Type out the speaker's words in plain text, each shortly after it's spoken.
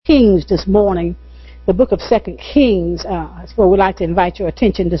Kings this morning, the book of 2 Kings. That's where we'd like to invite your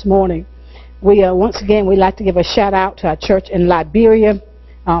attention this morning. We once again, we'd like to give a shout out to our church in Liberia,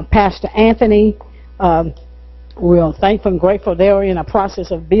 Pastor Anthony. We're thankful and grateful they're in a process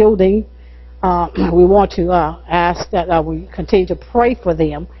of building. We want to ask that we continue to pray for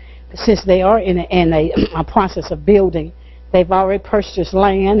them since they are in a process of building. They've already purchased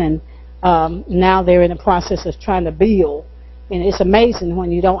land, and now they're in the process of trying to build. And it's amazing when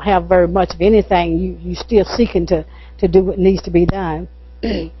you don't have very much of anything, you're still seeking to do what needs to be done.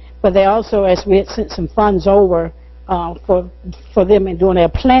 But they also, as we had sent some funds over for them and during their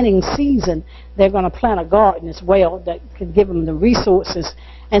planting season, they're going to plant a garden as well that can give them the resources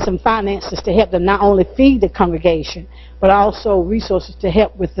and some finances to help them not only feed the congregation, but also resources to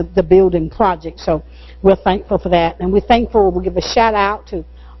help with the building project. So we're thankful for that. And we're thankful, we'll give a shout out to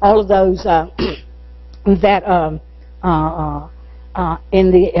all of those that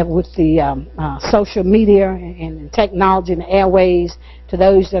with the social media and technology and the airways, to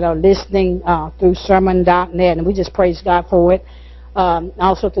those that are listening through sermon.net, and we just praise God for it.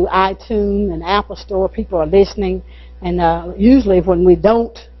 Also through iTunes and Apple Store, people are listening, and usually when we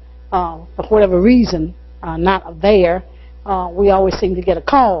don't, for whatever reason, not there, we always seem to get a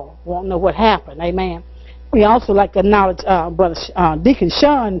call. Won't know what happened. Amen. We also like to acknowledge Brother Deacon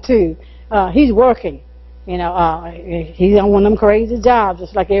Sean too. He's working. You know, he's on one of them crazy jobs,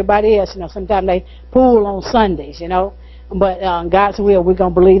 just like everybody else. You know, sometimes they pool on Sundays, you know. But God's will, we're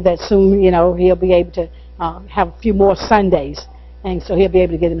going to believe that soon, you know, he'll be able to have a few more Sundays. And so he'll be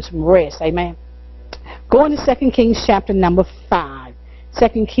able to get him some rest. Amen. Going to 2 Kings chapter number 5.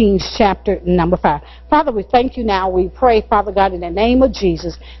 2 Kings chapter number 5. Father, we thank you now. We pray, Father God, in the name of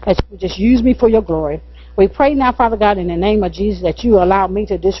Jesus, that you would just use me for your glory. We pray now, Father God, in the name of Jesus, that you allow me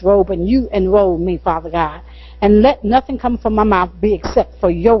to disrobe and you enroll me, Father God. And let nothing come from my mouth be except for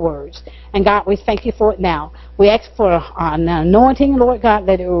your words. And God, we thank you for it now. We ask for an anointing, Lord God.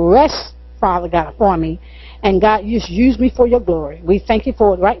 Let it rest, Father God, for me. And God, you just use me for your glory. We thank you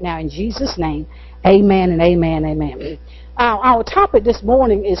for it right now in Jesus' name. Amen and amen, amen. Our topic this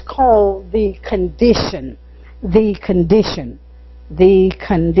morning is called the condition. The condition. The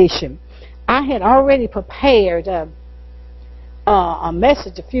condition. I had already prepared a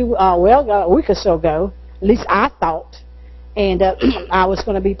message a week or so ago. At least I thought. And I was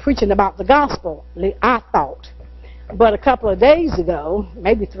going to be preaching about the gospel. I thought. But a couple of days ago,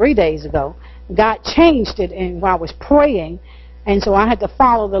 maybe 3 days ago, God changed it while I was praying. And so I had to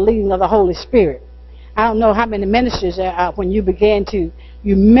follow the leading of the Holy Spirit. I don't know how many ministers, when you begin to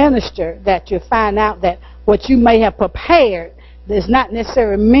minister, that you find out that what you may have prepared does not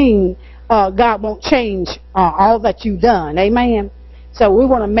necessarily mean God won't change all that you've done. Amen. So we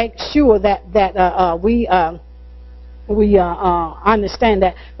want to make sure that we understand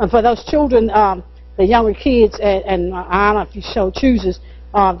that. And for those children, the younger kids, and I don't know if you so chooses,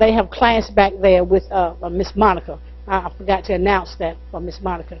 they have class back there with Miss Monica. I forgot to announce that for Miss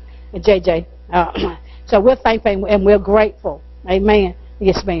Monica and JJ. So we're thankful and we're grateful. Amen.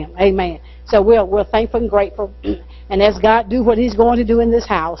 Yes, ma'am. Amen. So we're thankful and grateful. And as God do what He's going to do in this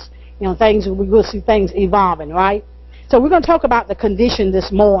house, you know, we will see things evolving, right? So we're going to talk about the condition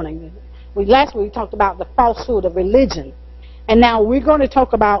this morning. Last week we talked about the falsehood of religion. And now we're going to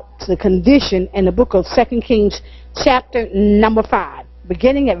talk about the condition in the book of 2 Kings chapter number 5,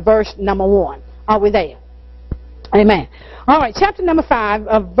 beginning at verse number 1. Are we there? Amen. All right, chapter number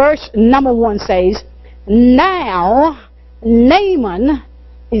 5, verse number 1 says, Now Naaman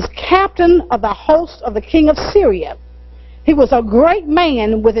is captain of the host of the king of Syria. He was a great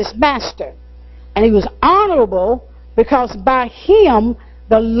man with his master, and he was honorable because by him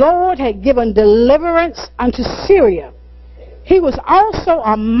the Lord had given deliverance unto Syria. He was also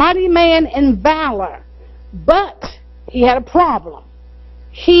a mighty man in valor, but he had a problem.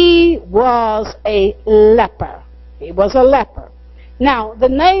 He was a leper. He was a leper. Now, the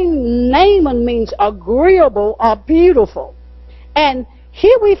name Naaman means agreeable or beautiful. And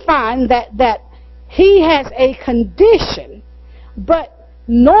here we find that he has a condition, but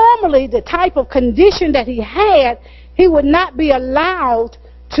normally the type of condition that he had, he would not be allowed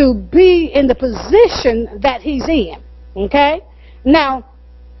to be in the position that he's in. Okay? Now,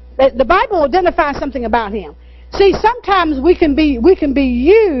 the Bible identifies something about him. See, sometimes we can be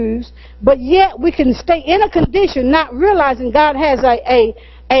used, but yet we can stay in a condition not realizing God has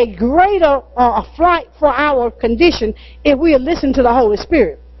a greater flight for our condition if we listen to the Holy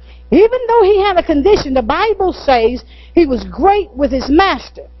Spirit. Even though he had a condition, the Bible says he was great with his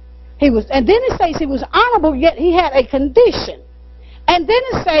master. And then it says he was honorable, yet he had a condition. And then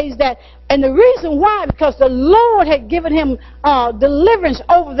it says that And the reason why, because the Lord had given him deliverance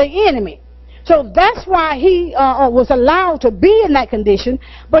over the enemy. So that's why he was allowed to be in that condition.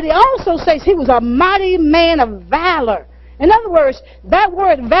 But he also says he was a mighty man of valor. In other words, that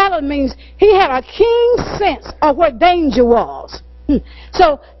word valor means he had a keen sense of where danger was.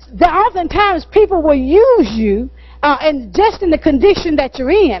 So oftentimes people will use you and just in the condition that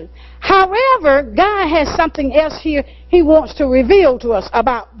you're in. However, God has something else here he wants to reveal to us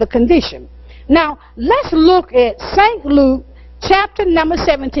about the condition. Now, let's look at St. Luke chapter number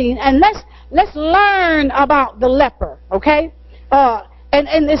 17, and let's learn about the leper, okay? And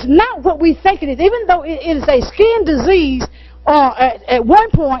it's not what we think it is, even though it is a skin disease at one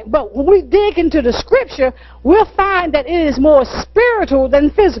point, but when we dig into the scripture, we'll find that it is more spiritual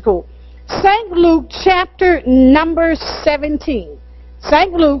than physical. St. Luke chapter number 17.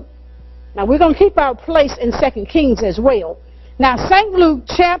 St. Luke, now we're going to keep our place in 2 Kings as well. Now, St. Luke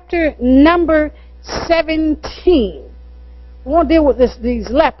chapter number 17. We want to deal with these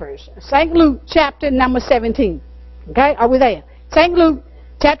lepers. St. Luke chapter number 17. Okay, are we there? St. Luke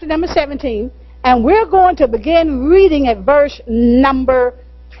chapter number 17. And we're going to begin reading at verse number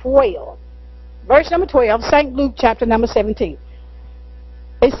 12. Verse number 12, St. Luke chapter number 17.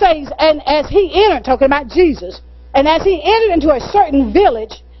 It says, and as he entered, talking about Jesus, and as he entered into a certain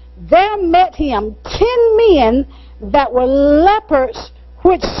village, there met him 10 men that were lepers,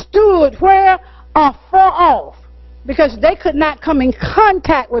 which stood where afar off, because they could not come in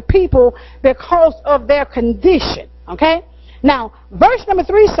contact with people because of their condition. Okay? Now, verse number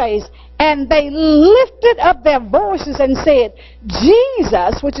 3 says, and they lifted up their voices and said,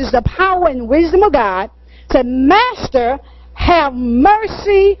 Jesus, which is the power and wisdom of God, said, Master, have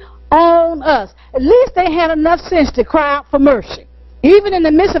mercy on us. At least they had enough sense to cry out for mercy. Even in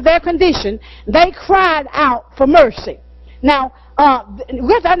the midst of their condition, they cried out for mercy. Now,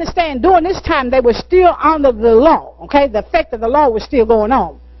 we have to understand, during this time, they were still under the law. Okay? The effect of the law was still going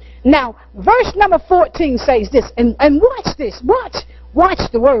on. Now, verse number 14 says this, and watch this.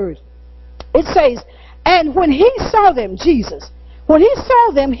 Watch the word. It says, and when he saw them, Jesus, when he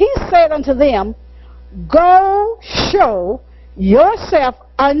saw them, he said unto them, go show yourself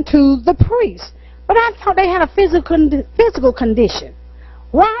unto the priest. But I thought they had a physical condition.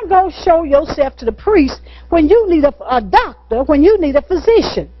 Why go show yourself to the priest when you need a doctor, when you need a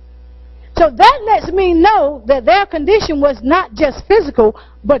physician? So that lets me know that their condition was not just physical,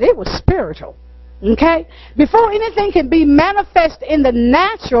 but it was spiritual. Okay? Before anything can be manifest in the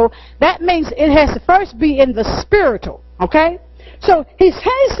natural, that means it has to first be in the spiritual. Okay? So he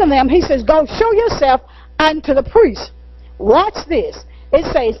says to them, he says, go show yourself unto the priest. Watch this. It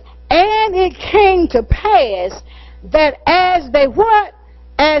says, and it came to pass that as they went,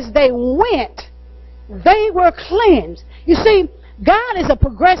 they were cleansed. You see, God is a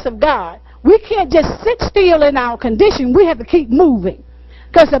progressive God. We can't just sit still in our condition. We have to keep moving.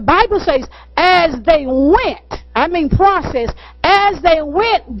 Because the Bible says, as they went, process, as they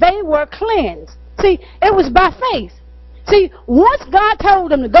went, they were cleansed. See, it was by faith. See, once God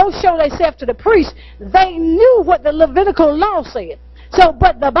told them to go show themselves to the priest, they knew what the Levitical law said. So,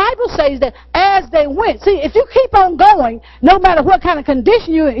 but the Bible says that as they went, see, if you keep on going, no matter what kind of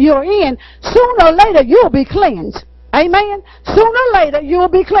condition you're in, sooner or later you'll be cleansed. Amen? Sooner or later you'll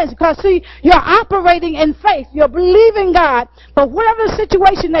be cleansed. Because, see, you're operating in faith. You're believing God. But whatever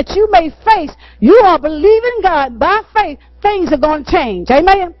situation that you may face, you are believing God by faith. Things are going to change.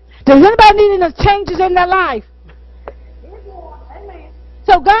 Amen? Does anybody need any changes in their life? Amen.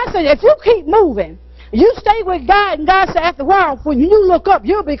 So God said, if you keep moving, you stay with God, and God said after a while, when you look up,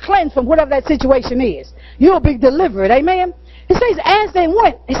 you'll be cleansed from whatever that situation is. You'll be delivered. Amen? He says, as they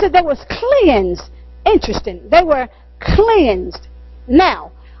went, he said they was cleansed. Interesting. They were cleansed.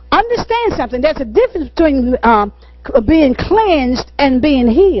 Now, understand something. There's a difference between being cleansed and being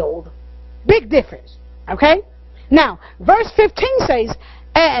healed. Big difference. Okay? Now, verse 15 says,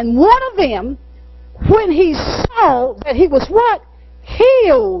 and one of them, when he saw that he was what?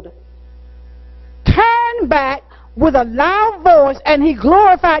 Healed, turned back with a loud voice, and he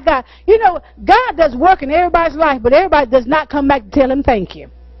glorified God. You know, God does work in everybody's life, but everybody does not come back to tell him thank you.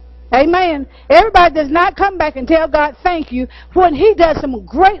 Amen. Everybody does not come back and tell God thank you when he does some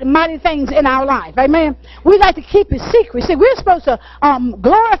great and mighty things in our life. Amen. We like to keep it secret. See, we're supposed to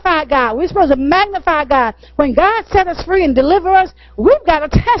glorify God. We're supposed to magnify God. When God set us free and deliver us, we've got a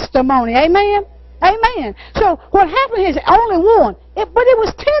testimony. Amen. Amen. So what happened is only one, but it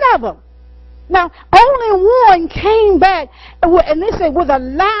was 10 of them. Now, only one came back, and they said with a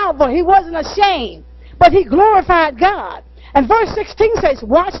loud voice. He wasn't ashamed, but he glorified God. And verse 16 says,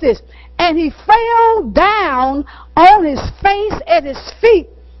 watch this, and he fell down on his face at his feet,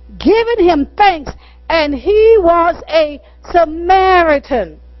 giving him thanks, and he was a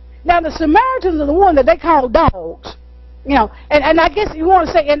Samaritan. Now, the Samaritans are the one that they call dogs. You know, and I guess you want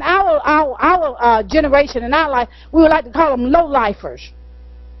to say in our generation, in our life, we would like to call them low-lifers.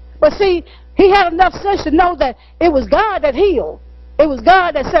 But see, he had enough sense to know that it was God that healed. It was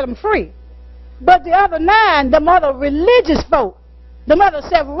God that set him free. But the other 9, the other religious folk, the other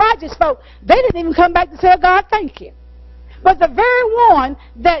self-righteous folk, they didn't even come back to tell God thank you. But the very one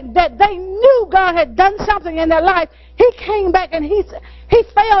that they knew God had done something in their life, he came back and he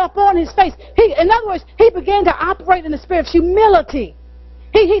fell upon his face. In other words, he began to operate in the spirit of humility.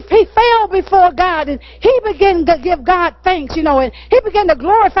 He fell before God, and he began to give God thanks, you know, and he began to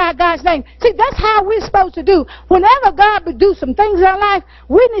glorify God's name. See, that's how we're supposed to do. Whenever God would do some things in our life,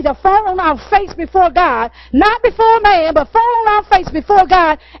 we need to fall on our face before God, not before man, but fall on our face before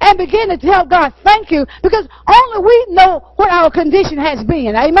God and begin to tell God thank you, because only we know what our condition has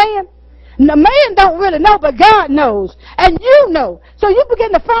been. Amen? The man don't really know, but God knows, and you know. So you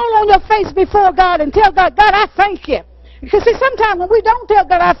begin to fall on your face before God and tell God, God, I thank you. Because see, sometimes when we don't tell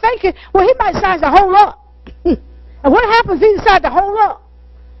God I thank you, well, he might decide to hold up. And what happens if he decides to hold up?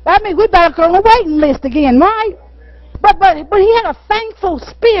 I mean, we better go on a waiting list again, right? But he had a thankful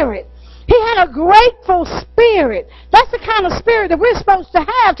spirit. He had a grateful spirit. That's the kind of spirit that we're supposed to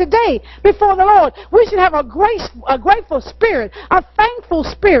have today before the Lord. We should have a grateful spirit, a thankful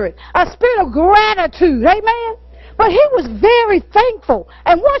spirit, a spirit of gratitude. Amen? But he was very thankful.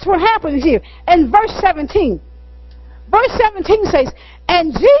 And watch what happens here in verse 17. Verse 17 says,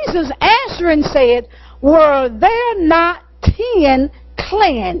 and Jesus answering said, were there not 10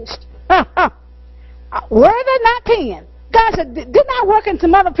 cleansed? Were there not 10? God said, didn't I work in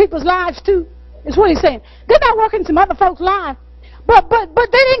some other people's lives too? Is what he's saying. Didn't I work in some other folks' lives? But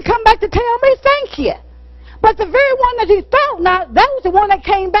they didn't come back to tell me thank you. But the very one that he thought not, that was the one that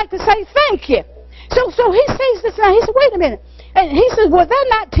came back to say thank you. So he says this now. He said, wait a minute. And he says, were there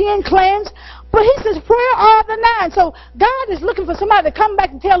not 10 cleansed? But he says, where are the 9? So God is looking for somebody to come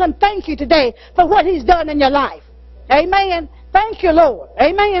back and tell him thank you today for what he's done in your life. Amen. Thank you, Lord.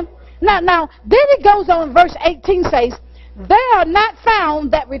 Amen. Now, then it goes on, verse 18 says, they are not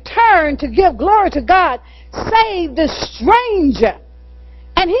found that return to give glory to God, save the stranger.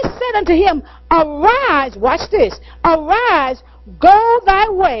 And he said unto him, arise, watch this, arise, go thy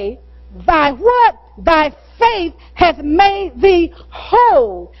way, thy what? Thy faith hath made thee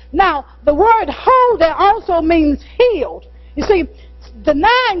whole. Now, the word whole there also means healed. You see, the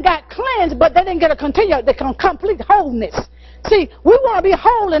 9 got cleansed, but they didn't get the complete wholeness. See, we want to be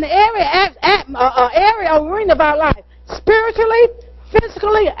whole in every area arena of our life, spiritually,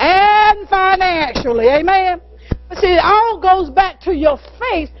 physically, and financially. Amen? But see, it all goes back to your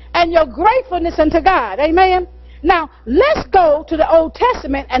faith and your gratefulness unto God. Amen? Now, let's go to the Old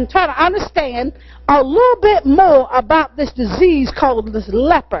Testament and try to understand a little bit more about this disease called this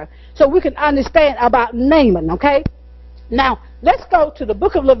leper, so we can understand about Naaman, okay? Now, let's go to the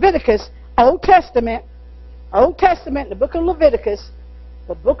book of Leviticus, Old Testament, the book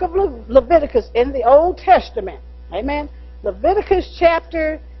of Leviticus, in the Old Testament, amen? Leviticus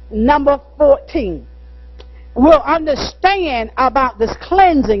chapter number 14. We'll understand about this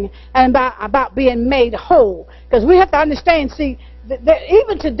cleansing and about being made whole. Because we have to understand, see, that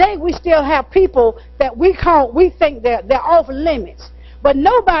even today we still have people that we think they're off limits. But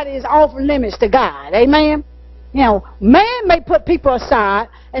nobody is off limits to God. Amen? You know, man may put people aside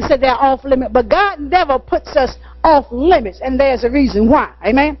and say they're off limits, but God never puts us off limits. And there's a reason why.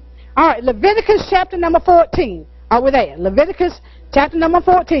 Amen? All right, Leviticus chapter number 14. Are we there? Leviticus chapter number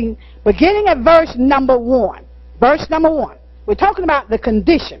 14, beginning at verse number 1. Verse number 1. We're talking about the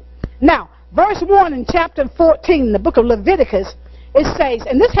condition. Now, verse 1 in chapter 14, the book of Leviticus, it says,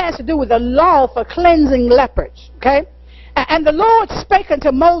 and this has to do with the law for cleansing lepers, okay? And the Lord spake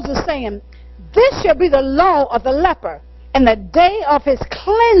unto Moses, saying, this shall be the law of the leper. In the day of his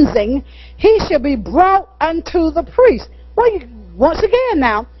cleansing, he shall be brought unto the priest. Well, once again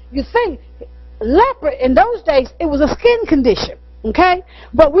now, you think, leper in those days, it was a skin condition. Okay?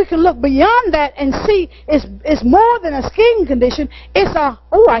 But we can look beyond that and see it's more than a skin condition. It's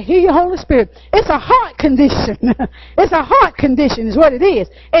I hear you, Holy Spirit. It's a heart condition. It's a heart condition is what it is.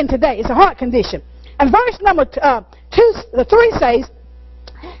 And today, it's a heart condition. And verse number 3 says,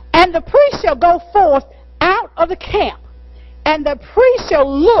 and the priest shall go forth out of the camp, and the priest shall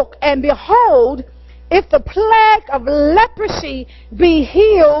look, and behold, if the plague of leprosy be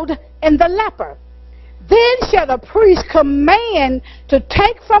healed in the leper. Then shall the priest command to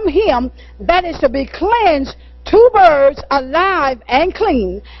take from him that is to be cleansed 2 birds alive and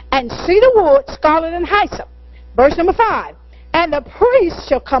clean, and cedar wood, scarlet, and hyssop. Verse number 5. And the priest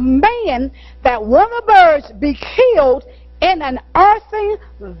shall command that one of the birds be killed in an earthen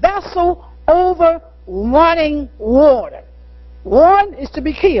vessel over running water. One is to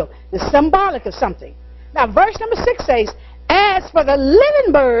be killed. It's symbolic of something. Now, verse number 6 says, as for the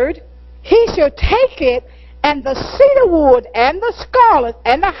living bird, he shall take it, and the cedar wood, and the scarlet,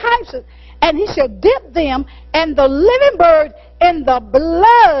 and the hyssop, and he shall dip them, and the living bird, in the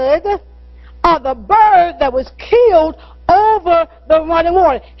blood of the bird that was killed over the running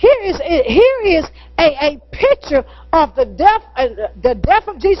water. Here is a picture of the death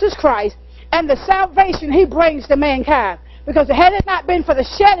of Jesus Christ and the salvation he brings to mankind. Because had it not been for the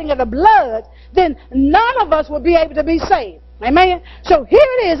shedding of the blood, then none of us would be able to be saved. Amen? So here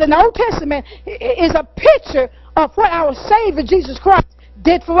it is in the Old Testament, is a picture of what our Savior Jesus Christ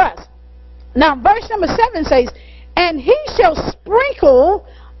did for us. Now verse number 7 says, and he shall sprinkle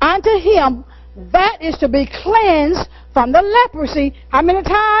unto him that is to be cleansed from the leprosy. How many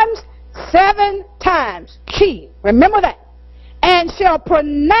times? 7 times. Key. Remember that. And shall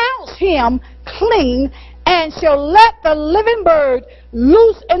pronounce him clean, and shall let the living bird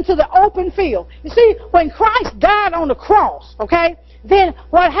loose into the open field. You see, when Christ died on the cross, okay, then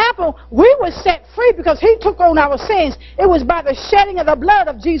what happened, we were set free because he took on our sins. It was by the shedding of the blood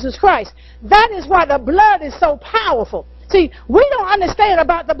of Jesus Christ. That is why the blood is so powerful. See, we don't understand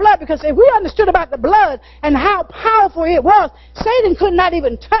about the blood, because if we understood about the blood and how powerful it was, Satan could not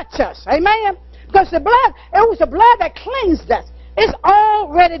even touch us. Amen? Because the blood, it was the blood that cleansed us. It's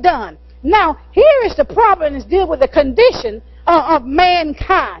already done. Now, here is the problem, is deal with the condition of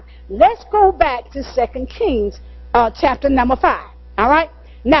mankind. Let's go back to 2 Kings chapter number 5. All right?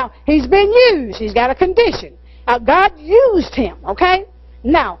 Now, he's been used. He's got a condition. God used him. Okay?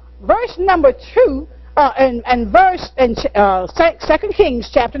 Now, verse number 2, and 2 Kings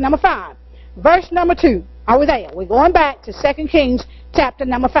chapter number 5. Verse number 2. Are we there? We're going back to 2 Kings chapter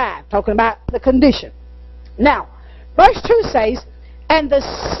number 5, talking about the condition. Now, verse 2 says, and the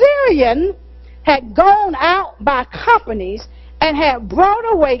Syrian had gone out by companies and had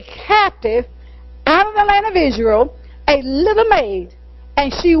brought away captive out of the land of Israel a little maid,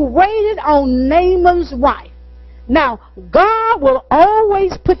 and she waited on Naaman's wife. Now, God will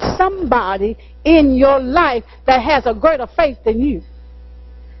always put somebody in your life that has a greater faith than you.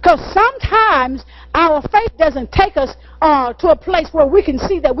 Because sometimes our faith doesn't take us to a place where we can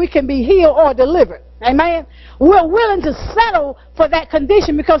see that we can be healed or delivered. Amen? We're willing to settle for that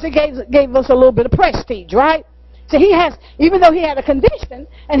condition because it gave us a little bit of prestige, right? So even though he had a condition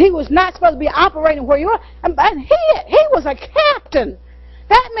and he was not supposed to be operating where you are, and he was a captain.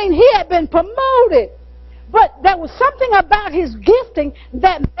 That means he had been promoted. But there was something about his gifting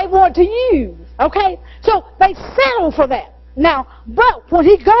that they wanted to use. Okay? So they settled for that. Now, but when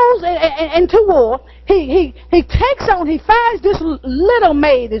he goes into war, he finds this little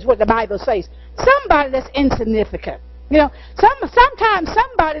maid, is what the Bible says. Somebody that's insignificant. You know, sometimes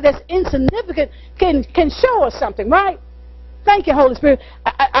somebody that's insignificant can show us something, right? Thank you, Holy Spirit.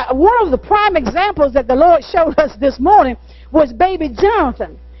 One of the prime examples that the Lord showed us this morning was baby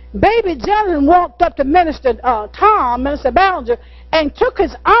Jonathan. Baby Jonathan walked up to Minister Ballinger, and took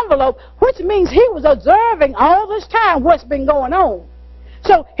his envelope, which means he was observing all this time what's been going on.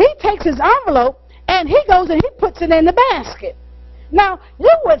 So he takes his envelope, and he goes and he puts it in the basket. Now, you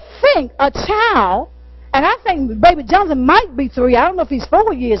would think a child, and I think baby Jonathan might be 3, I don't know if he's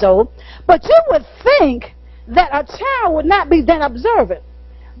 4 years old, but you would think that a child would not be that observant.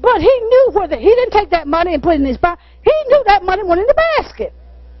 But he knew he didn't take that money and put it in his pocket. He knew that money went in the basket.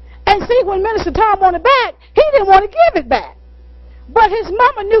 And see, when Minister Tom wanted it back, he didn't want to give it back. But his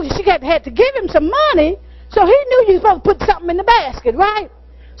mama knew she had to give him some money, so he knew you were supposed to put something in the basket, right?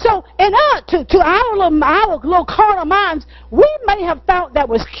 So, to our little carnal minds, we may have thought that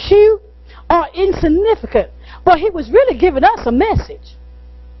was cute or insignificant, but he was really giving us a message.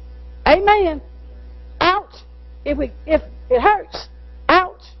 Amen. Ouch. If it hurts.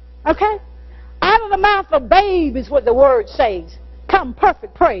 Ouch. Okay? Out of the mouth of a babe is what the word says. Come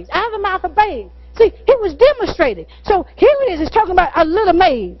perfect praise. Out of the mouth of a babe. See, he was demonstrating. So here it is. It's talking about a little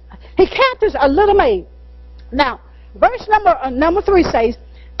maid. He captures a little maid. Now, verse number 3 says,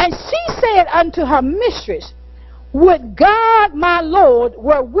 and she said unto her mistress, would God my Lord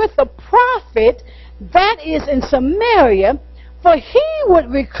were with a prophet that is in Samaria, for he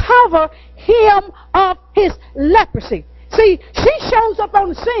would recover him of his leprosy. See, she shows up on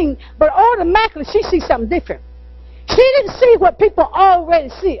the scene, but automatically she sees something different. She didn't see what people already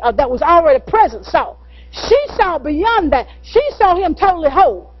see, that was already present saw. She saw beyond that. She saw him totally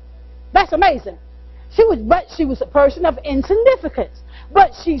whole. That's amazing. But she was a person of insignificance.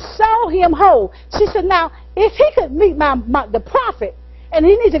 but she saw him whole. She said, now, if he could meet the prophet, and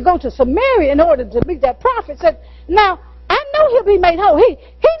he needs to go to Samaria in order to meet that prophet, said, now, I know he'll be made whole. He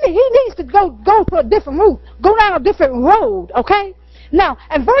needs to go to a different route, go down a different road, okay? Now,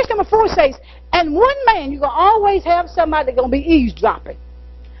 and verse number 4 says, and one man, you're going to always have somebody that's going to be eavesdropping.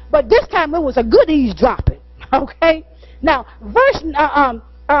 But this time it was a good eavesdropping, okay? Now, verse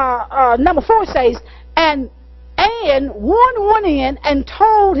number 4 says, and one went in and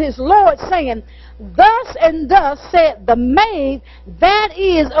told his Lord, saying, thus and thus said the maid that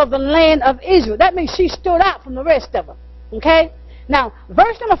is of the land of Israel. That means she stood out from the rest of them. Okay? Now,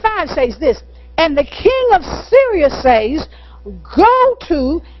 verse number 5 says this, and the king of Syria says, go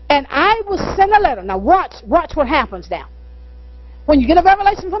to, and I will send a letter. Now, watch what happens now. When you get a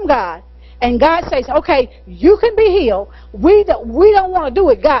revelation from God, and God says, okay, you can be healed, we don't want to do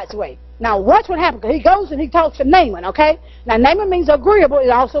it God's way. Now, watch what happens. He goes and he talks to Naaman, okay? Now, Naaman means agreeable. It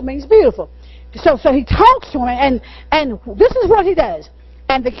also means beautiful. So he talks to him, and this is what he does.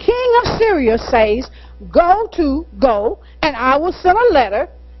 And the king of Syria says, go, and I will send a letter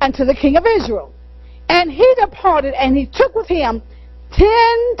unto the king of Israel. And he departed, and he took with him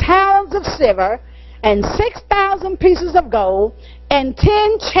 10 talents of silver, and 6,000 pieces of gold, and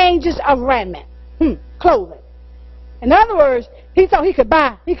 10 changes of raiment, clothing. In other words, he thought he could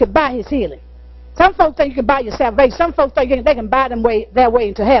buy his healing. Some folks think you can buy your salvation. Some folks think they can buy their way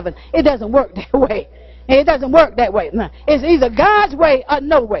into heaven. It doesn't work that way. It doesn't work that way. No. It's either God's way or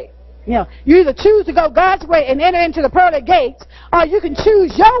no way. You know, you either choose to go God's way and enter into the pearly gates, or you can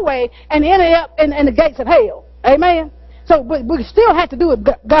choose your way and enter up in the gates of hell. Amen? So, but we still have to do it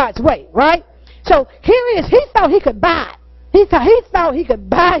God's way, right? So here he is. He thought he could buy it. He thought he could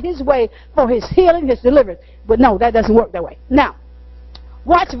buy his way for his healing, his deliverance. But no, that doesn't work that way. Now,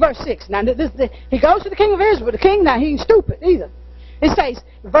 watch verse 6. Now, he goes to the king of Israel. The king, now, he ain't stupid either. It says,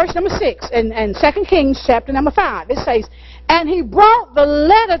 verse number 6, and 2 Kings chapter number 5, it says, and he brought the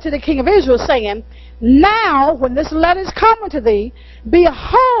letter to the king of Israel, saying, now, when this letter is coming to thee,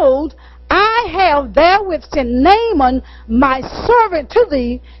 behold, I have therewith sent Naaman my servant to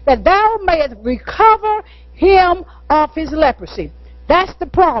thee, that thou mayest recover him of his leprosy. That's the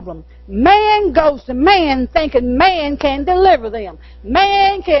problem. Man goes to man thinking man can deliver them.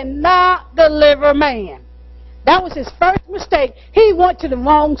 Man cannot deliver man. That was his first mistake. He went to the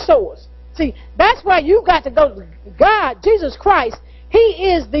wrong source. See, that's why you got to go to God, Jesus Christ.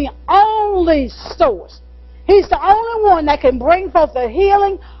 He is the only source. He's the only one that can bring forth the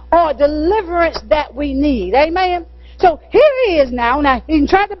healing or deliverance that we need. Amen? So here he is now. Now, he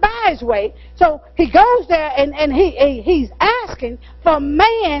tried to buy his way. So he goes there and he's asking for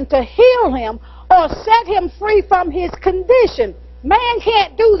man to heal him or set him free from his condition. Man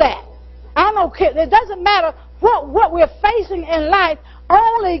can't do that. I don't know. It doesn't matter what we're facing in life.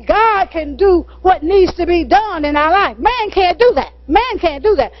 Only God can do what needs to be done in our life. Man can't do that. Man can't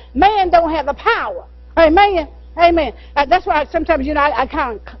do that. Man don't have the power. Amen. Amen. That's why sometimes,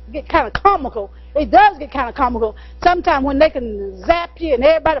 I get kind of comical. It does get kind of comical. Sometimes when they can zap you and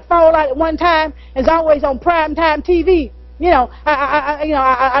everybody fall out at one time, it's always on prime time TV. I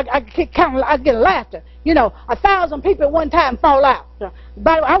get a laughter. 1,000 people at one time fall out.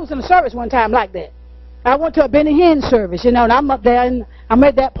 But I was in a service one time like that. I went to a Benny Hinn service, and I'm up there, and I'm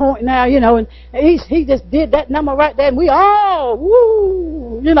at that point now, and he just did that number right there, and we all,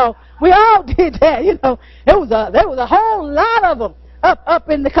 we all did that, There was a whole lot of them up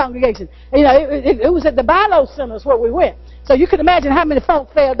in the congregation. It was at the Bilo Centers where we went. So you can imagine how many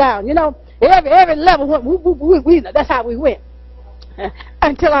folk fell down, Every level went, that's how we went.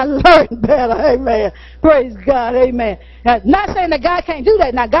 Until I learned better, amen. Praise God, amen. Now, not saying that God can't do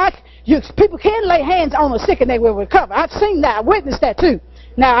that. Now, people can lay hands on the sick and they will recover. I've seen that. I witnessed that too.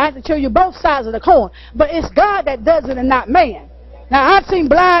 Now, I have to show you both sides of the coin. But it's God that does it and not man. Now, I've seen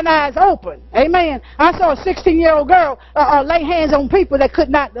blind eyes open. Amen. I saw a 16-year-old girl lay hands on people that could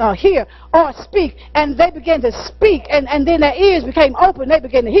not hear or speak. And they began to speak. And then their ears became open. They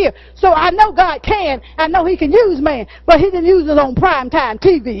began to hear. So I know God can. I know he can use man. But he didn't use it on prime time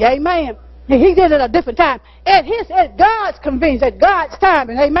TV. Amen. He did it at a different time. At God's convenience, at God's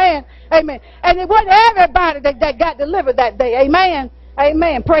timing. Amen. Amen. And it wasn't everybody that got delivered that day. Amen.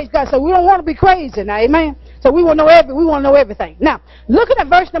 Amen. Praise God. So we don't want to be crazy now. Amen. So we want to know everything. Now, looking at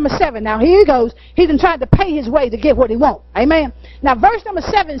verse number 7. Now, here he goes. He's been trying to pay his way to get what he wants. Amen. Now, verse number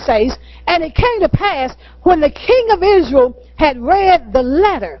 7 says, and it came to pass when the king of Israel had read the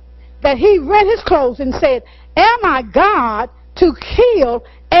letter that he rent his clothes and said, am I God to kill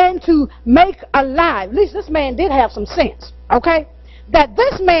and to make alive? At least this man did have some sense. Okay. That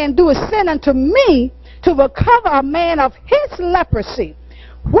this man doeth sin unto me to recover a man of his leprosy.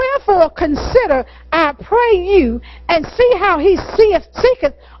 Wherefore consider, I pray you, and see how he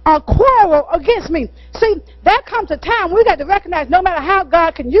seeketh a quarrel against me. See, there comes a time we got to recognize no matter how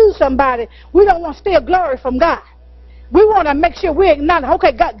God can use somebody, we don't want to steal glory from God. We want to make sure we acknowledge,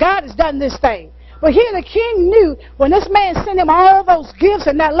 okay, God has done this thing. But here the king knew when this man sent him all those gifts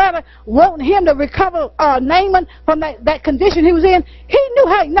and that letter wanting him to recover Naaman from that condition he was in, he knew,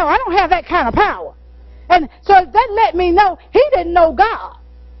 hey, no, I don't have that kind of power. And so that let me know he didn't know God.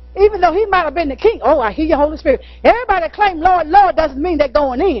 Even though he might have been the king. Oh, I hear your Holy Spirit. Everybody that claim Lord, Lord doesn't mean they're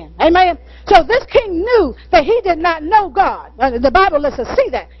going in. Amen. So this king knew that he did not know God. The Bible lets us see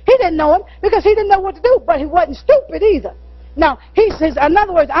that. He didn't know him because he didn't know what to do, but he wasn't stupid either. Now, he says, in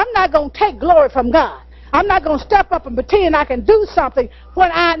other words, I'm not going to take glory from God. I'm not going to step up and pretend I can do something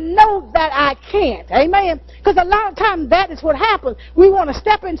when I know that I can't. Amen? Because a lot of times that is what happens. We want to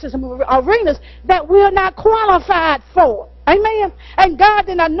step into some arenas that we're not qualified for. Amen? And God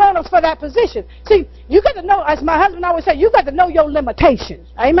did not anoint us for that position. See, you got to know, as my husband always said, you got to know your limitations.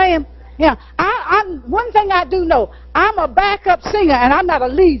 Amen? Yeah. One thing I do know, I'm a backup singer and I'm not a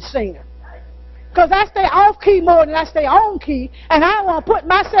lead singer. Because I stay off key more than I stay on key, and I don't want to put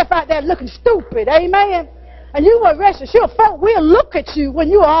myself out there looking stupid, amen? And you will rest assured, folk will look at you when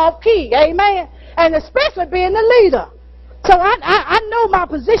you're off key, amen? And especially being the leader. So I know my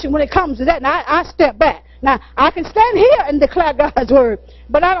position when it comes to that, and I step back. Now, I can stand here and declare God's word,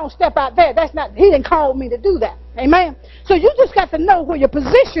 but I don't step out there. That's not, he didn't call me to do that, amen? So you just got to know where your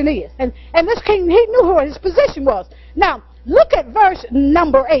position is. And this king, he knew where his position was. Now, look at verse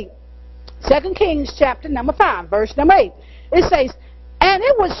number 8. 2 Kings chapter number 5, verse number 8. It says, and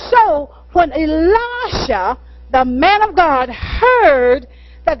it was so when Elisha, the man of God, heard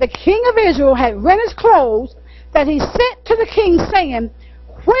that the king of Israel had rent his clothes, that he sent to the king, saying,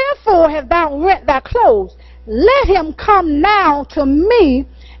 wherefore have thou rent thy clothes? Let him come now to me,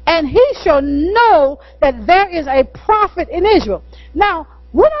 and he shall know that there is a prophet in Israel. Now,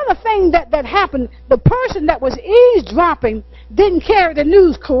 one other thing that happened, the person that was eavesdropping didn't carry the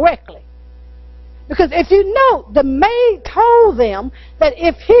news correctly. Because if you know, the maid told them that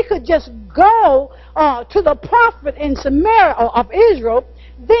if he could just go to the prophet in Samaria of Israel,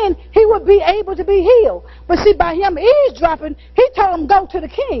 then he would be able to be healed. But see, by him eavesdropping, he told him go to the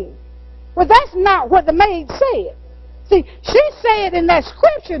king. Well, that's not what the maid said. See, she said in that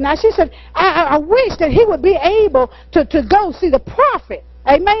scripture, now she said, I wish that he would be able to go see the prophet.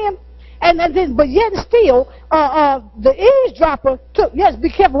 Amen? And then, but yet still, the eavesdropper took, yes, be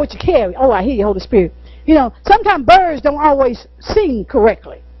careful what you carry. Oh, I hear you, Holy Spirit. You know, sometimes birds don't always sing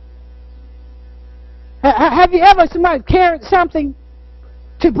correctly. Have you ever, somebody carried something,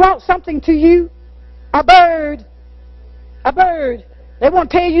 brought something to you? A bird. They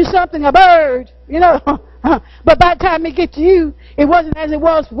want to tell you something, a bird, you know. But by the time it get to you, it wasn't as it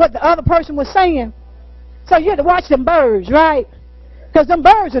was what the other person was saying. So you had to watch them birds, right? Because them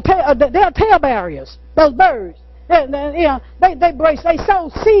birds they're tail barriers. Those birds, they sow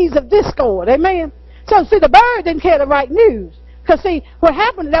seeds of discord. Amen. So see, the bird didn't carry the right news. Because see, what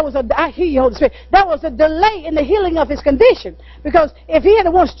happened? I hear you, Holy Spirit. That was a delay in the healing of his condition. Because if he had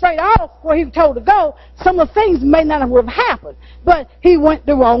went straight off where he was told to go, some of the things may not have happened. But he went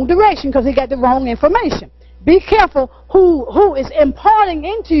the wrong direction because he got the wrong information. Be careful who is imparting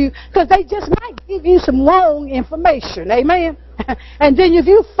into you, because they just might give you some wrong information. Amen. And then if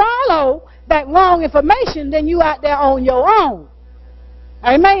you follow that wrong information, then you out there on your own.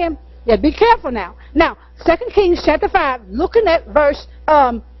 Amen. Yeah, be careful now. Now, 2 Kings chapter 5, looking at verse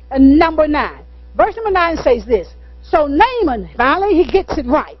number 9. Verse number 9 says this. So Naaman, finally he gets it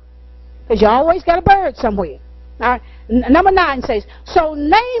right. Because you always got a bird somewhere. All right. Number 9 says, so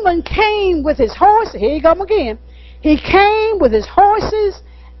Naaman came with his horses. Here you go again. He came with his horses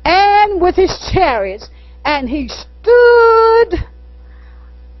and with his chariots, and he stood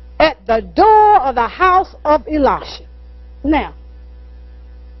at the door of the house of Elisha. Now,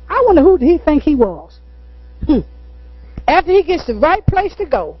 I wonder who did he think he was. After he gets the right place to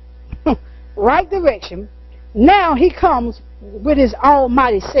go, right direction, now he comes with his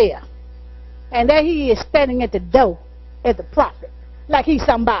almighty self. And there he is standing at the door at the prophet, like he's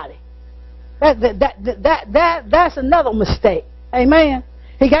somebody. That's another mistake. Amen.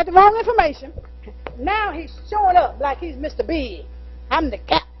 He got the wrong information. Now he's showing up like he's Mr. Big. I'm the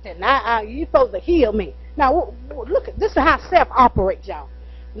captain. You're supposed to heal me. Now, look, this is how self operates, y'all.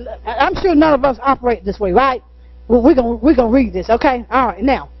 I'm sure none of us operate this way, right? Well, we're gonna read this, okay? All right.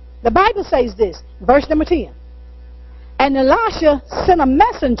 Now, the Bible says this, verse number 10. And Elisha sent a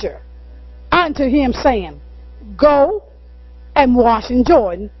messenger unto him, saying, go and wash in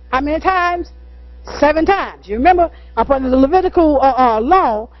Jordan. How many times? 7 times. You remember, upon the Levitical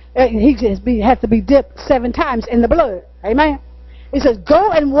law, he had to be dipped 7 times in the blood. Amen. It says,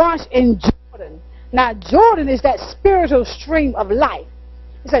 go and wash in Jordan. Now, Jordan is that spiritual stream of life.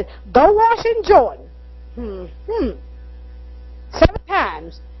 He said, go wash in Jordan 7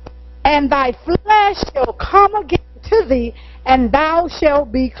 times, and thy flesh shall come again to thee, and thou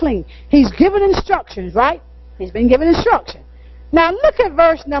shalt be clean. He's given instructions, right? He's been given instructions. Now, look at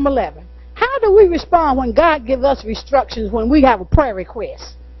verse number 11. How do we respond when God gives us instructions when we have a prayer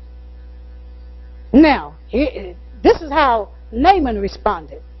request? Now, this is how Naaman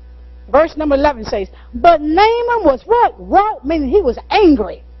responded. Verse number 11 says, but Naaman was what? Wroth, meaning he was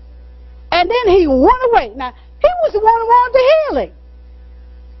angry. And then he went away. Now, he was the one who wanted the healing.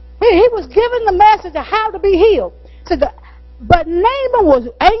 He was given the message of how to be healed. So but Naaman was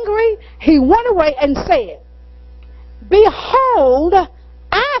angry. He went away and said, behold,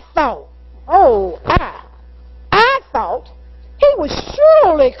 I thought he would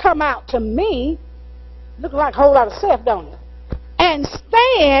surely come out to me. Look like a whole lot of self, don't it? And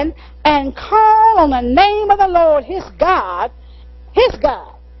stand and call on the name of the Lord his God,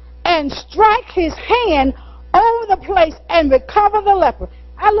 and strike his hand over the place and recover the leper.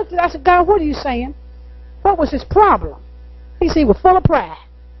 I looked at it, I said, God, what are you saying? What was his problem? He said he was full of pride.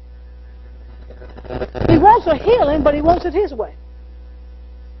 He wants a healing, but he wants it his way.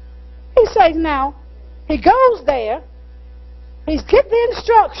 He says now, he goes there, he's given the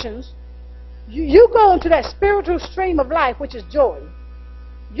instructions. You go into that spiritual stream of life, which is Jordan.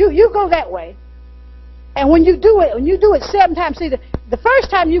 You go that way. And when you do it 7 times, see, the first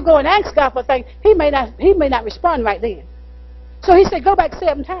time you go and ask God for a thing, he may not respond right then. So he said, go back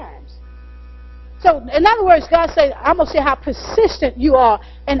 7 times. So, in other words, God said, I'm going to see how persistent you are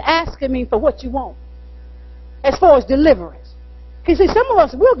in asking me for what you want. As far as deliverance. He said, some of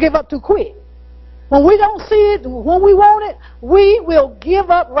us will give up too quick. When we don't see it, when we want it, we will give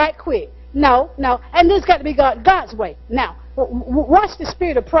up right quick. No. And this got to be God's way. Now, watch the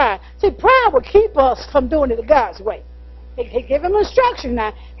spirit of pride. See, pride will keep us from doing it God's way. He gave him instruction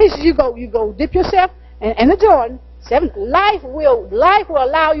now. He says, you go dip yourself in the Jordan. Life will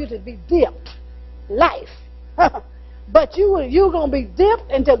allow you to be dipped. Life. But you're going to be dipped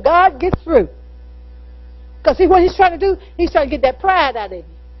until God gets through. Because see what he's trying to do? He's trying to get that pride out of you.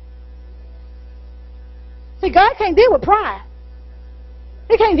 See, God can't deal with pride.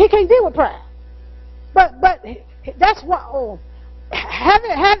 He can't deal with pride. But that's what. Has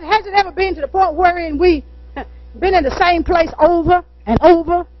it ever been to the point wherein we been in the same place over and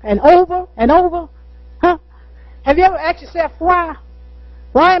over and over and over? Huh? Have you ever asked yourself why?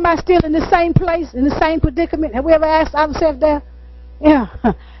 Why am I still in the same place, in the same predicament? Have we ever asked ourselves that? Yeah.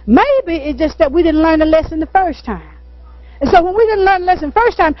 Maybe it's just that we didn't learn the lesson the first time. And so when we didn't learn the lesson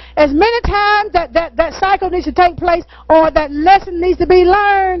first time, as many times that cycle needs to take place or that lesson needs to be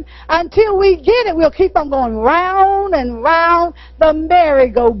learned, until we get it, we'll keep on going round and round the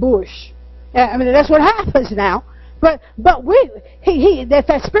merry-go-bush. I mean, that's what happens now. But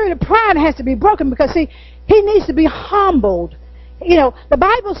that spirit of pride has to be broken because, see, he needs to be humbled. You know, the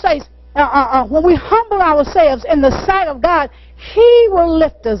Bible says when we humble ourselves in the sight of God, he will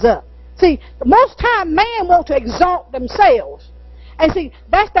lift us up. See, most time man wants to exalt themselves. And see,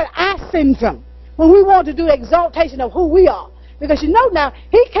 that's that I syndrome. When we want to do exaltation of who we are. Because you know now,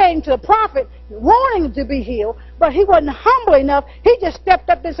 he came to the prophet wanting to be healed, but he wasn't humble enough. He just stepped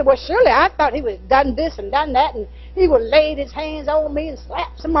up and said, well, surely I thought he would have done this and done that, and he would have laid his hands on me and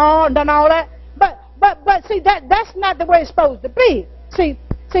slapped some more and done all that. But see, that's not the way it's supposed to be. See,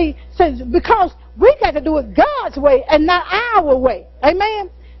 because we got to do it God's way and not our way. Amen?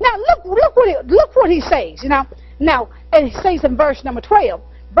 Now, look what he says. You know, now, and he says in verse number 12.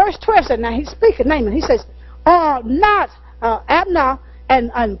 Verse 12 says, now he's speaking Naaman. He says, are not Abner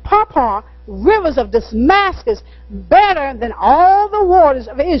and Papar, rivers of Damascus, better than all the waters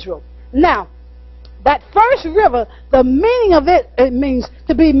of Israel? Now, that first river, the meaning of it means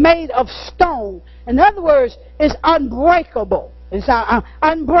to be made of stone. In other words, it's unbreakable. It's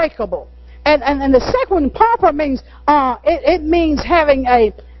unbreakable. And the second one, Papar, means it means having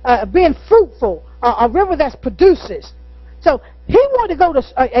being fruitful, a river that produces. So he wanted to go to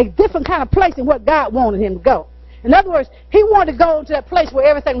a different kind of place than what God wanted him to go. In other words, he wanted to go to that place where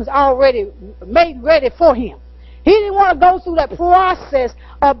everything was already made ready for him. He didn't want to go through that process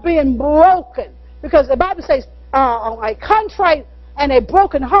of being broken. Because the Bible says a contrite and a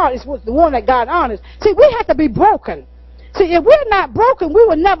broken heart is the one that God honors. See, we have to be broken. See, if we're not broken, we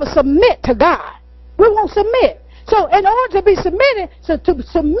will never submit to God. We won't submit. So in order to be submitted, to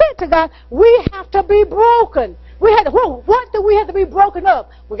submit to God, we have to be broken. What do we have to be broken of?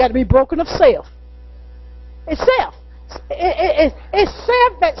 We got to be broken of self. It's self. It's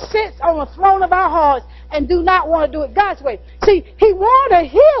self that sits on the throne of our hearts and do not want to do it God's way. See, he wanted a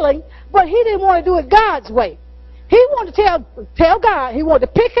healing, but he didn't want to do it God's way. He wanted to tell God, he wanted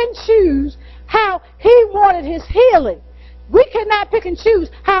to pick and choose how he wanted his healing. We cannot pick and choose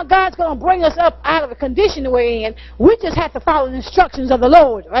how God's going to bring us up out of the condition we're in. We just have to follow the instructions of the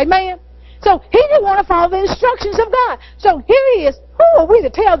Lord. Amen? So he didn't want to follow the instructions of God. So here he is. Who are we to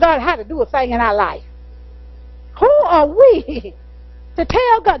tell God how to do a thing in our life? Who are we to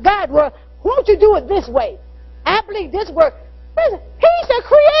tell God, well, won't you do it this way? I believe this work. Listen, he's the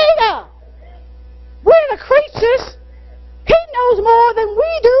creator. We're the creatures. He knows more than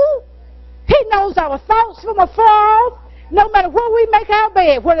we do. He knows our thoughts from afar off. No matter where we make our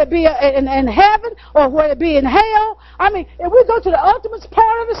bed, whether it be in heaven or whether it be in hell. I mean, if we go to the ultimate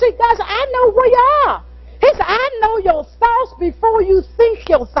part of the sea, God said, I know where you are. He said, I know your thoughts before you think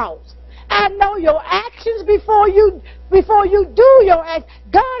your thoughts. I know your actions before you do your acts.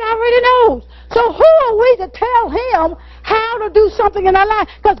 God already knows. So who are we to tell him how to do something in our life?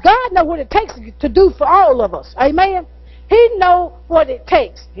 Because God knows what it takes to do for all of us. Amen? He knows what it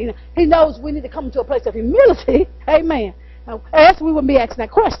takes. He knows we need to come to a place of humility. Amen. Else we wouldn't be asking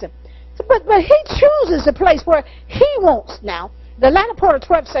that question. So, but he chooses the place where he wants now. The latter part of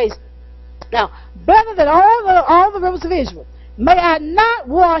 12 says, now, better than all the rivers of Israel, may I not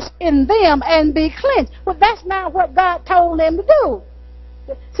wash in them and be cleansed. Well, that's not what God told them to do.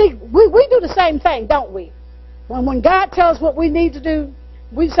 See, we do the same thing, don't we? When God tells us what we need to do,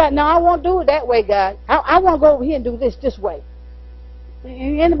 we say, no, I won't do it that way, God. I want to go over here and do this way.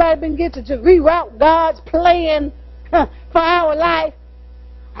 Anybody been get to reroute God's plan for our life?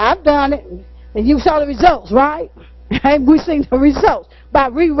 I've done it. And you saw the results, right? And we've seen the results by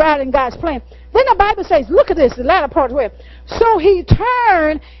rerouting God's plan. Then the Bible says, look at this, the latter part where, so he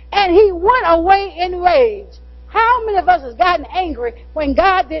turned and he went away in rage. How many of us has gotten angry when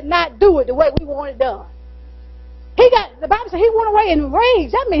God did not do it the way we want it done? The Bible says he went away in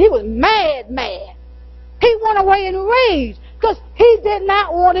rage. That means he was mad. He went away in rage because he did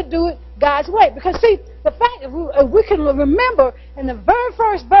not want to do it God's way. Because see, the fact if we can remember in the very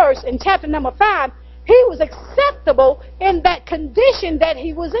first verse in chapter number 5, he was acceptable in that condition that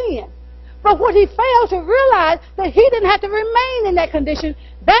he was in. But what he failed to realize that he didn't have to remain in that condition.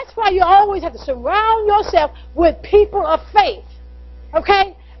 That's why you always have to surround yourself with people of faith.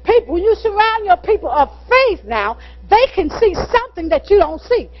 Okay? People, when you surround your people of faith now, they can see something that you don't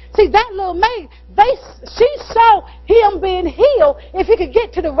see. See, that little maid, she saw him being healed if he could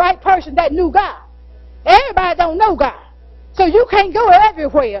get to the right person that knew God. Everybody don't know God. So you can't go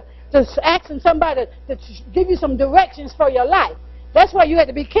everywhere just asking somebody to give you some directions for your life. That's why you have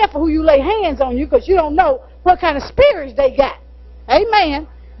to be careful who you lay hands on you, because you don't know what kind of spirits they got. Amen.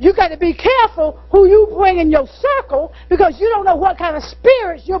 You got to be careful who you bring in your circle, because you don't know what kind of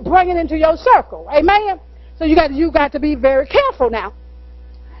spirits you're bringing into your circle. Amen. So you got to be very careful now.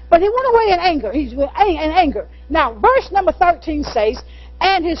 But he went away in anger. He's in anger. Now, verse number 13 says,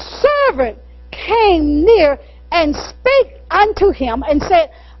 and his servant came near and spake unto him and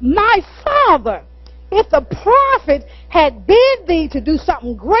said, my father, if the prophet had bid thee to do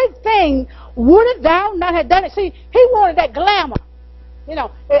something great thing, wouldst thou not have done it? See, he wanted that glamour. You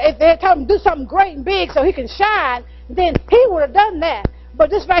know, if they had told him to do something great and big so he can shine, then he would have done that. But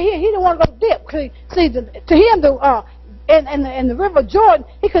this right here, he didn't want to go dip. See, to him, in the river Jordan,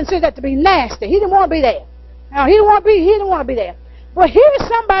 he considered that to be nasty. He didn't want to be there. No, he didn't want to be there. But here is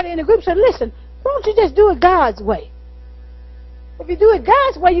somebody in the group said, listen, why don't you just do it God's way? If you do it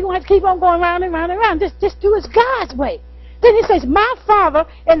God's way, you're going to have to keep on going round and round and round. Just do it God's way. Then he says, my father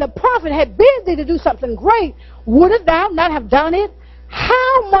and the prophet had bid thee to do something great. Wouldst thou not have done it?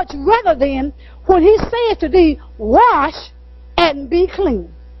 How much rather then when he saith to thee, wash and be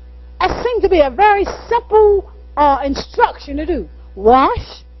clean? That seems to be a very simple instruction to do.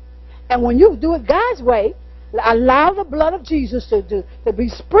 Wash, and when you do it God's way, allow the blood of Jesus to be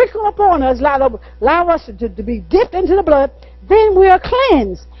sprinkled upon us, allow us to be dipped into the blood, then we are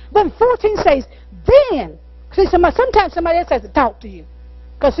cleansed. Then 14 says, then, see, sometimes somebody else has to talk to you.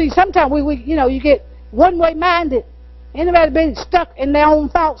 Because see, sometimes you get one-way minded. Anybody been stuck in their own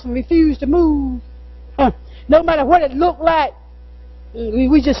thoughts and refuse to move? No matter what it looked like,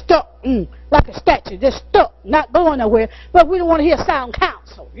 we just stuck like a statue, just stuck, not going nowhere. But we don't want to hear sound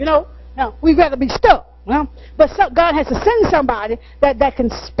counsel, No, we'd rather be stuck. But God has to send somebody that can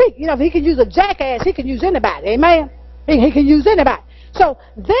speak. If he can use a jackass, he can use anybody. Amen? He can use anybody. So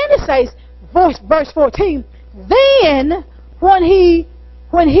then it says, verse 14, then when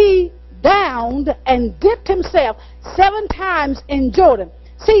he downed and dipped himself 7 times in Jordan.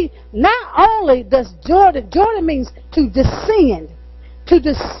 See, not only does Jordan means to descend. To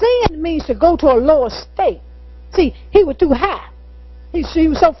descend means to go to a lower state. See, he was too high. He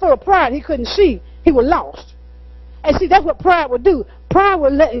was so full of pride he couldn't see. He was lost. And see, that's what pride would do. Pride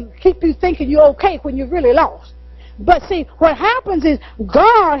will keep you thinking you're okay when you're really lost. But see, what happens is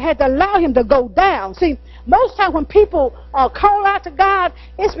God had to allow him to go down. See, most times when people call out to God,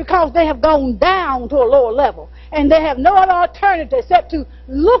 it's because they have gone down to a lower level. And they have no other alternative except to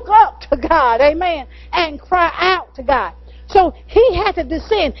look up to God, amen, and cry out to God. So he had to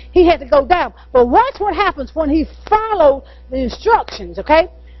descend. He had to go down. But watch what happens when he followed the instructions, okay?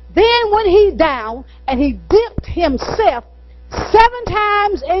 Then when he down and he dipped himself 7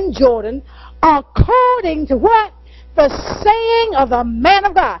 times in Jordan, according to what? The saying of the man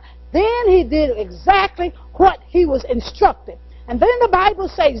of God. Then he did exactly what he was instructed. And then the Bible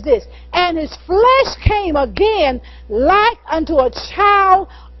says this, and his flesh came again like unto a child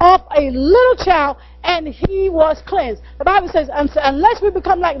of a little child, and he was cleansed. The Bible says, unless we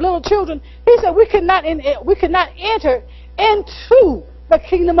become like little children, he said we cannot enter into the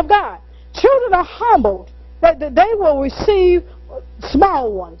kingdom of God. Children are humbled, that they will receive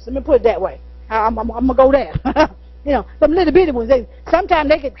small ones. Let me put it that way. I'm going to go there. You know, some little bitty ones, sometimes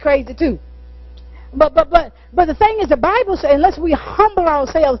they get crazy too. But the thing is, the Bible says, unless we humble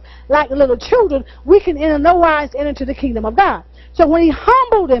ourselves like little children, we can in no wise enter into the kingdom of God. So when he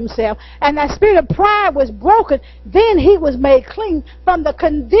humbled himself and that spirit of pride was broken, then he was made clean from the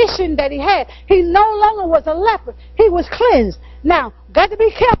condition that he had. He no longer was a leper. He was cleansed. Now, got to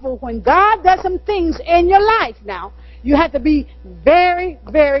be careful when God does some things in your life now. You have to be very,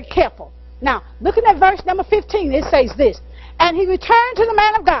 very careful. Now, looking at verse number 15, it says this, and he returned to the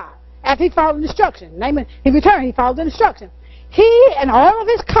man of God after he followed the instruction. He returned, he followed the instruction. He and all of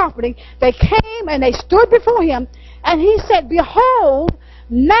his company, they came and they stood before him, and he said, behold,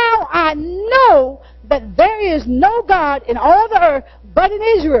 now I know that there is no God in all the earth but in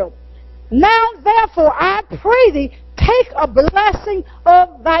Israel. Now, therefore, I pray thee, take a blessing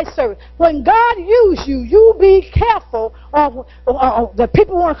of thy servant. When God uses you, you be careful of the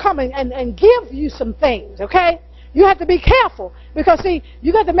people want to come and give you some things, okay? You have to be careful because, see,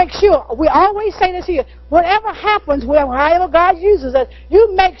 you got to make sure. We always say this here. Whatever happens, however God uses us,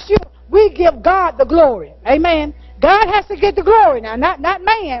 you make sure we give God the glory. Amen. God has to get the glory now, not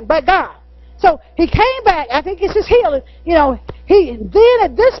man, but God. So he came back. I think it's his healing. You know, then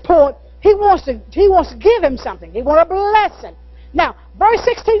at this point, he wants to give him something. He wants a blessing. Now, verse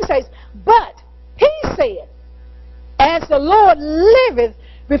 16 says, but he said, as the Lord liveth,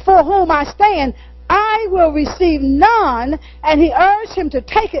 before whom I stand, I will receive none. And he urged him to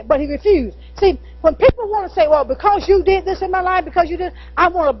take it, but he refused. See, when people want to say, well, because you did this in my life, because you did, I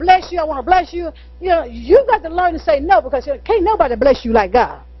want to bless you, I want to bless you. You know, you got to learn to say no, because can't nobody bless you like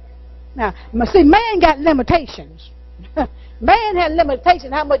God. Now, see, man got limitations. Man has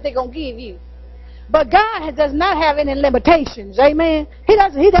limitations how much they're going to give you. But God does not have any limitations. Amen? He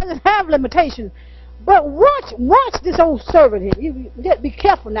doesn't have limitations. But watch this old servant here. You got to be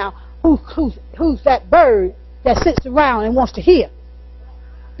careful now who's that bird that sits around and wants to hear.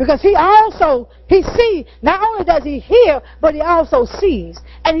 Because he sees, not only does he hear, but he also sees.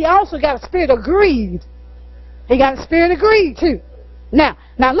 And he also got a spirit of greed. He got a spirit of greed too. Now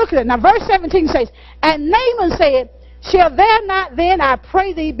look at it. Now verse 17 says, and Naaman said, shall there not then, I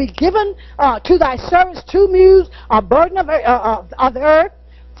pray thee, be given to thy servants 2 mules, a burden of the earth?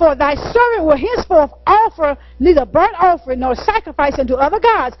 For thy servant will henceforth offer neither burnt offering nor sacrifice unto other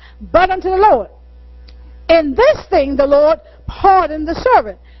gods, but unto the Lord. In this thing the Lord pardoned the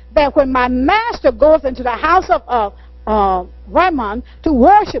servant, that when my master goeth into the house of Rimmon to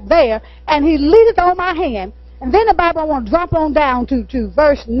worship there, and he leadeth on my hand. And then the Bible, I want to drop on down to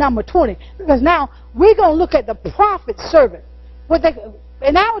verse number 20, because now we're going to look at the prophet's servant.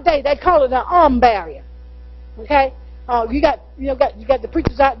 In our day, they call it an arm barrier. Okay? You got the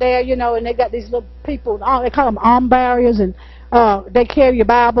preachers out there, you know, and they got these little people. They call them arm barriers, and they carry your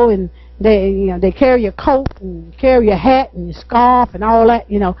Bible, and they carry your coat, and carry your hat, and your scarf, and all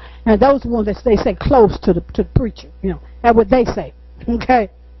that, you know. And those are the ones that they say close to the preacher, you know. That's what they say. Okay.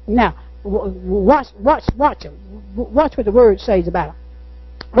 Now watch them. Watch what the word says about them.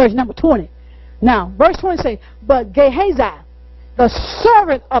 Verse number 20. Now verse 20 says, but Gehazi, the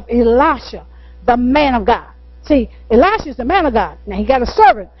servant of Elisha, the man of God. See, Elisha is the man of God. Now, he got a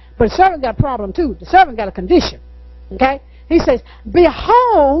servant, but the servant got a problem too. The servant got a condition. Okay? He says,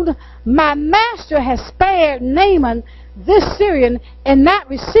 behold, my master has spared Naaman this Syrian in not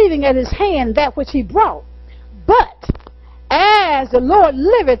receiving at his hand that which he brought. But as the Lord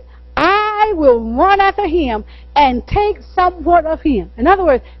liveth, I I will run after him and take somewhat of him. In other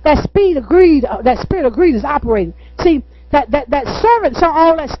words, that spirit of greed is operating. See, that servant saw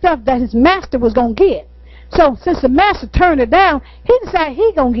all that stuff that his master was going to get. So since the master turned it down, he decided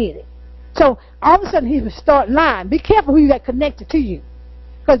he going to get it. So all of a sudden he would start lying. Be careful who you got connected to you.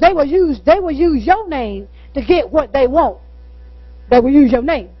 Because they will use your name to get what they want. They will use your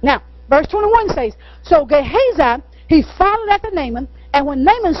name. Now, verse 21 says, so Gehazi, he followed after Naaman, and when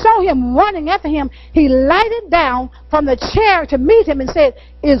Naaman saw him running after him, he lighted down from the chair to meet him and said,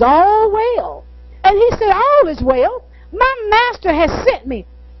 is all well? And he said, all is well. My master has sent me.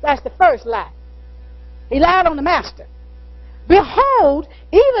 That's the first lie. He lied on the master. Behold,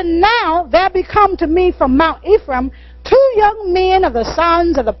 even now there be come to me from Mount Ephraim 2 young men of the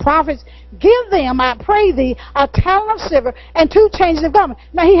sons of the prophets. Give them, I pray thee, a talent of silver and 2 changes of garment.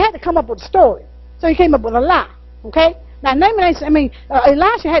 Now he had to come up with a story. So he came up with a lie. Okay? Now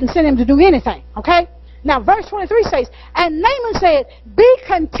Elisha hadn't sent him to do anything. Okay? Now verse 23 says, and Naaman said, be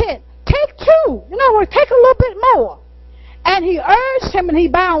content. Take 2. In other words, take a little bit more. And he urged him, and he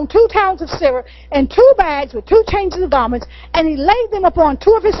bound 2 talents of silver and 2 bags with 2 changes of garments, and he laid them upon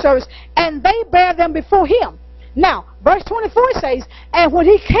 2 of his servants, and they bare them before him. Now, verse 24 says, and when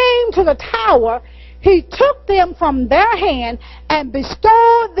he came to the tower, he took them from their hand and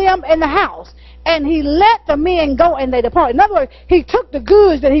bestowed them in the house, and he let the men go, and they departed. In other words, he took the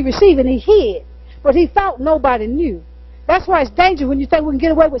goods that he received and he hid, but he thought nobody knew. That's why it's dangerous when you think we can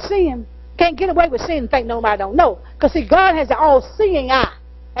get away with sin. Can't get away with sin and think nobody don't know. Because see, God has an all-seeing eye.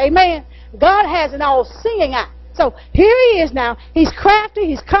 Amen. God has an all-seeing eye. So here he is now. He's crafty.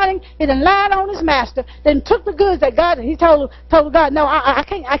 He's cunning. He done lied on his master. Then took the goods that God. He told God, no, I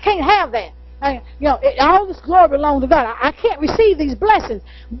can't have that. All this glory belongs to God. I can't receive these blessings.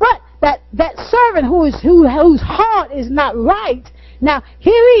 But that servant whose heart is not right. Now,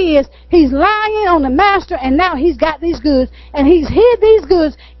 here he is. He's lying on the master, and now he's got these goods, and he's hid these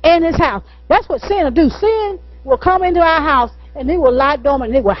goods in his house. That's what sin will do. Sin will come into our house, and it will lie dormant,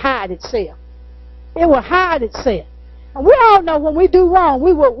 and it will hide itself. It will hide itself. And we all know when we do wrong,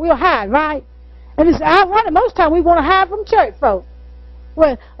 we'll hide, right? And it's ironic. Most time we want to hide from church folk.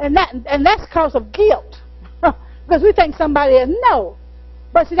 Well, and that's because of guilt. Because we think somebody else knows.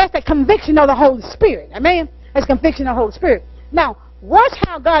 But see, that's the conviction of the Holy Spirit. Amen? That's conviction of the Holy Spirit. Now, watch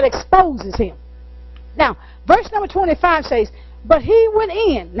how God exposes him. Now, verse number 25 says, but he went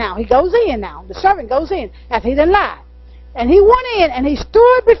in. Now, he goes in now. The servant goes in after he done lied. And he went in, and he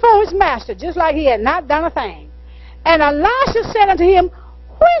stood before his master, just like he had not done a thing. And Elisha said unto him,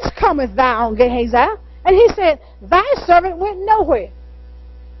 whence cometh thou, Gehazi? And he said, thy servant went nowhere.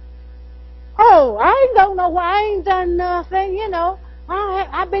 Oh, I ain't going nowhere. I ain't done nothing,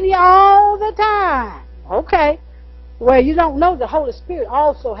 I've been here all the time. Okay. Well, you don't know the Holy Spirit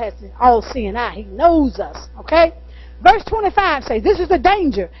also has an all-seeing eye. He knows us, okay? Verse 25 says, this is the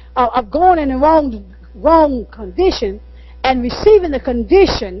danger of going in the wrong condition and receiving the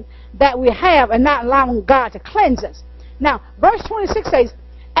condition that we have and not allowing God to cleanse us. Now, verse 26 says,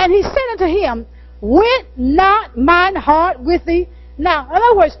 and he said unto him, went not mine heart with thee? Now, in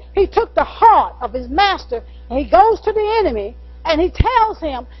other words, he took the heart of his master, and he goes to the enemy, and he tells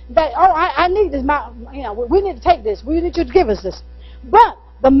him that, I need this, we need to take this. We need you to give us this. But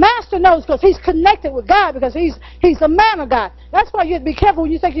the master knows because he's connected with God because he's the man of God. That's why you have to be careful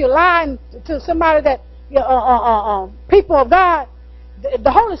when you think you're lying to somebody that, people of God.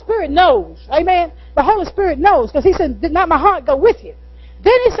 The Holy Spirit knows. Amen? The Holy Spirit knows because he said, did not my heart go with you?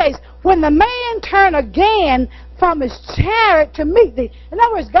 Then he says, when the man turned again from his chariot to meet thee. In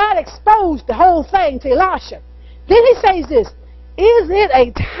other words, God exposed the whole thing to Elisha. Then he says this, is it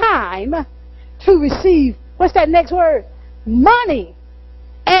a time to receive, what's that next word? Money,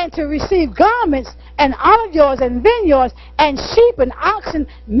 and to receive garments and olive yards and vineyards and sheep and oxen,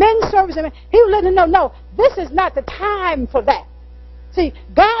 men servants. He was letting them know, no, this is not the time for that. See,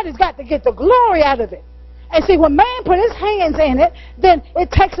 God has got to get the glory out of it. And see, when man put his hands in it, then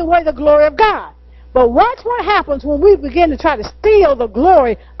it takes away the glory of God. But watch what happens when we begin to try to steal the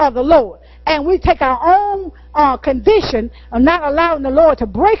glory of the Lord. And we take our own condition of not allowing the Lord to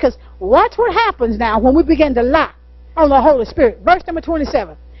break us. Watch what happens now when we begin to lie on the Holy Spirit. Verse number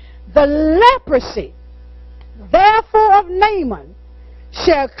 27. The leprosy, therefore, of Naaman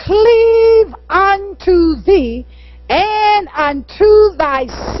shall cleave unto thee and unto thy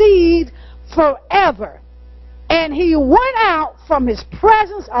seed forever. And he went out from his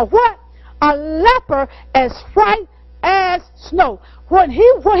presence, a what? A leper as white as snow. what he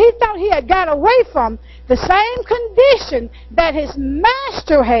thought he had got away from, the same condition that his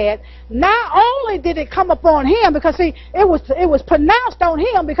master had, not only did it come upon him, because see, it was pronounced on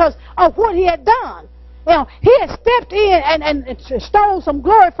him because of what he had done. You know, he had stepped in and stole some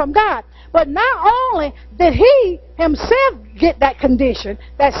glory from God. But not only did he himself get that condition,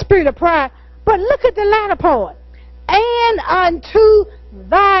 that spirit of pride, but look at the latter part. And unto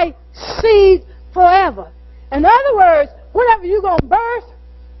thy seed forever. In other words, whatever you're going to birth,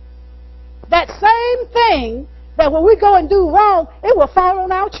 that same thing that when we go and do wrong, it will fall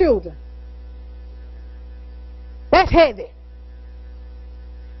on our children. That's heavy.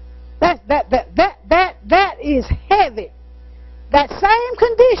 That is heavy. That same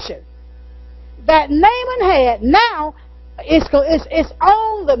condition that Naaman had, now it's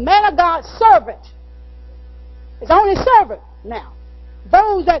on the man of God's servant. It's on his servant now.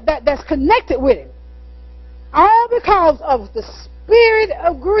 Those that's connected with him. All because of the spirit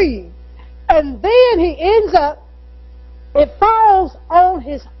of greed. And then he ends up, it falls on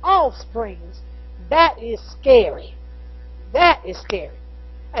his offsprings. That is scary. That is scary.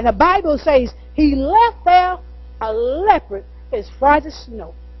 And the Bible says he left there a leopard as white as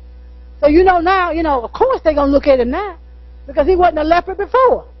snow. So now, of course they're going to look at him now. Because he wasn't a leopard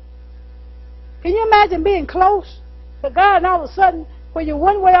before. Can you imagine being close to God and all of a sudden, when you're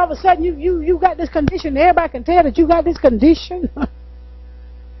one way, all of a sudden you got this condition. Everybody can tell that you got this condition.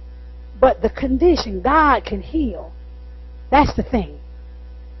 But the condition, God can heal. That's the thing.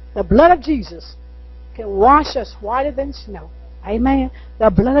 The blood of Jesus can wash us whiter than snow. Amen. The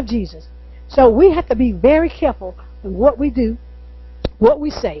blood of Jesus. So we have to be very careful in what we do, what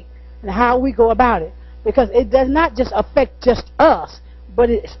we say, and how we go about it. Because it does not just affect just us, but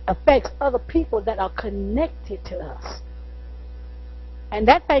it affects other people that are connected to us. And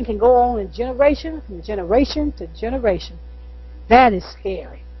that thing can go on in generation from generation to generation. That is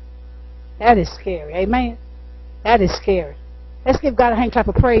scary. That is scary. Amen. That is scary. Let's give God a hand clap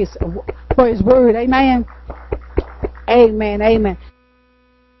of praise for his word. Amen. Amen. Amen.